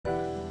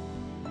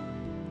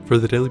For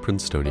the Daily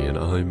Princetonian,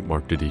 I'm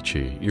Mark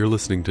Dedici. You're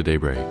listening to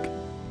Daybreak.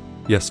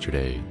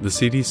 Yesterday, the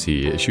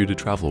CDC issued a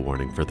travel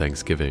warning for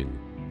Thanksgiving,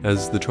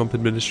 as the Trump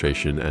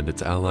administration and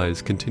its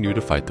allies continue to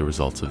fight the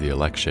results of the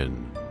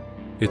election.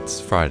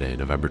 It's Friday,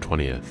 November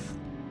 20th.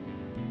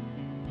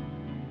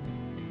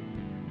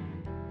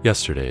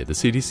 Yesterday, the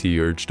CDC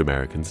urged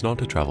Americans not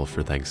to travel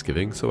for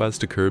Thanksgiving so as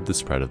to curb the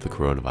spread of the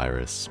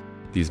coronavirus.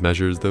 These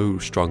measures, though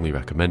strongly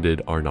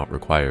recommended, are not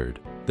required.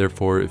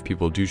 Therefore, if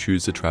people do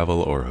choose to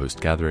travel or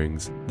host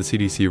gatherings, the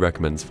CDC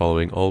recommends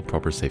following all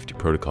proper safety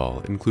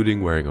protocol,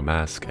 including wearing a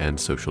mask and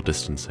social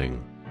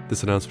distancing.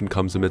 This announcement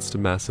comes amidst a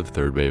massive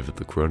third wave of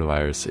the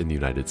coronavirus in the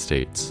United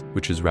States,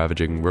 which is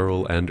ravaging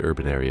rural and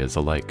urban areas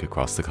alike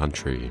across the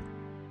country.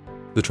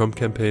 The Trump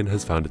campaign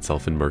has found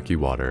itself in murky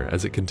water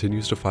as it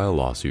continues to file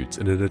lawsuits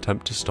in an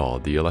attempt to stall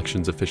the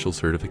election's official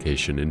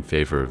certification in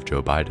favor of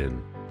Joe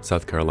Biden.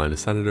 South Carolina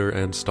Senator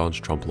and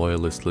staunch Trump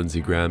loyalist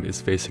Lindsey Graham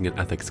is facing an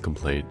ethics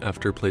complaint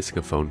after placing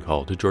a phone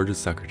call to Georgia's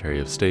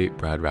Secretary of State,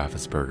 Brad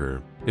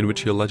Raffensperger, in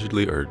which he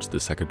allegedly urged the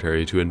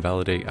secretary to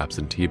invalidate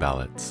absentee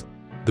ballots.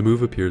 The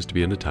move appears to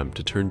be an attempt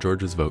to turn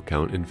Georgia's vote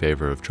count in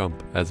favor of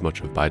Trump, as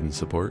much of Biden's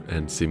support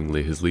and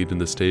seemingly his lead in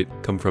the state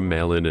come from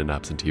mail-in and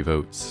absentee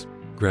votes.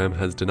 Graham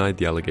has denied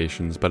the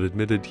allegations but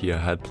admitted he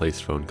had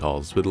placed phone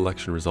calls with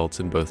election results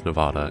in both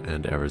Nevada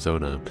and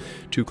Arizona,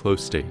 two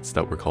close states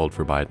that were called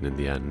for Biden in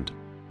the end.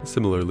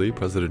 Similarly,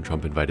 President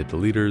Trump invited the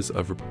leaders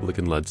of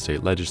Republican-led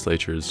state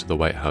legislatures to the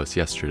White House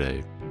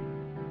yesterday.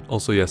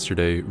 Also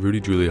yesterday,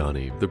 Rudy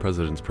Giuliani, the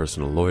president's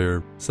personal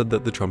lawyer, said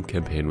that the Trump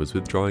campaign was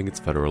withdrawing its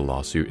federal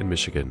lawsuit in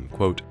Michigan,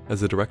 quote,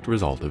 as a direct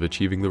result of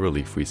achieving the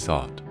relief we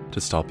sought, to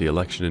stop the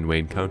election in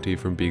Wayne County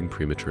from being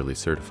prematurely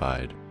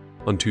certified.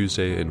 On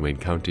Tuesday, in Wayne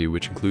County,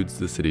 which includes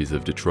the cities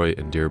of Detroit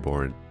and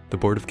Dearborn, the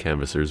Board of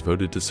Canvassers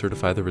voted to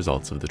certify the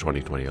results of the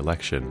 2020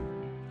 election.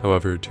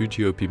 However, two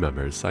GOP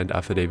members signed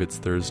affidavits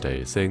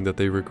Thursday saying that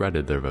they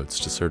regretted their votes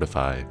to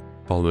certify.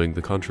 Following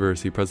the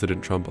controversy,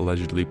 President Trump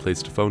allegedly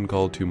placed a phone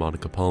call to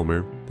Monica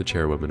Palmer, the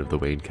chairwoman of the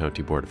Wayne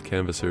County Board of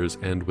Canvassers,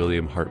 and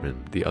William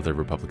Hartman, the other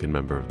Republican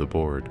member of the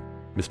board.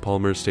 Ms.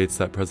 Palmer states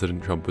that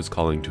President Trump was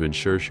calling to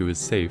ensure she was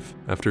safe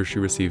after she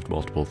received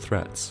multiple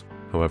threats.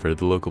 However,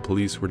 the local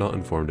police were not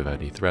informed of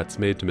any threats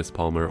made to Ms.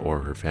 Palmer or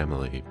her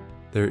family.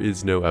 There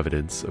is no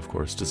evidence, of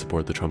course, to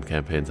support the Trump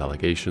campaign's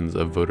allegations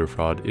of voter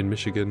fraud in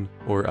Michigan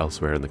or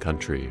elsewhere in the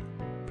country.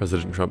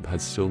 President Trump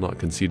has still not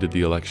conceded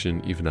the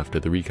election even after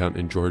the recount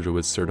in Georgia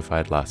was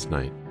certified last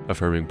night,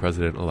 affirming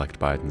President-elect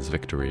Biden's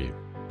victory.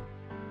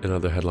 In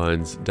other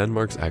headlines,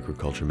 Denmark's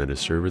agriculture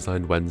minister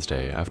resigned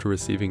Wednesday after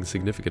receiving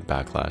significant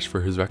backlash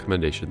for his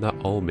recommendation that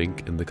all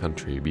mink in the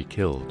country be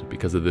killed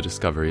because of the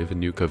discovery of a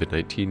new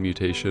COVID-19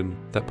 mutation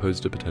that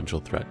posed a potential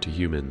threat to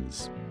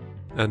humans.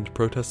 And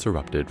protests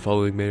erupted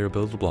following Mayor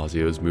Bill de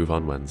Blasio's move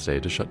on Wednesday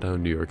to shut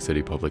down New York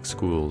City public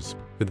schools,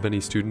 with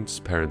many students,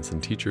 parents,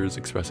 and teachers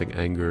expressing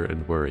anger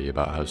and worry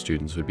about how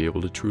students would be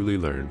able to truly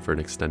learn for an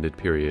extended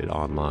period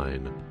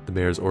online. The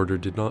mayor's order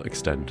did not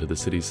extend to the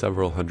city's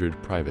several hundred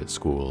private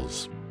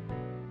schools.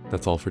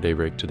 That's all for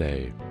Daybreak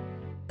today.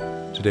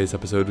 Today's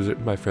episode was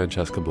written by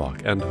Francesca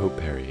Block and Hope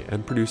Perry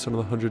and produced on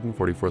the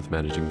 144th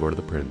Managing Board of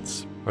the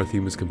Prince. Our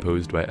theme was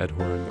composed by Ed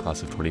Horan,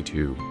 class of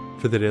 22.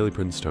 For the Daily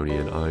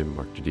Princetonian, I'm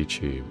Mark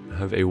Dedici.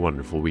 Have a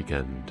wonderful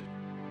weekend.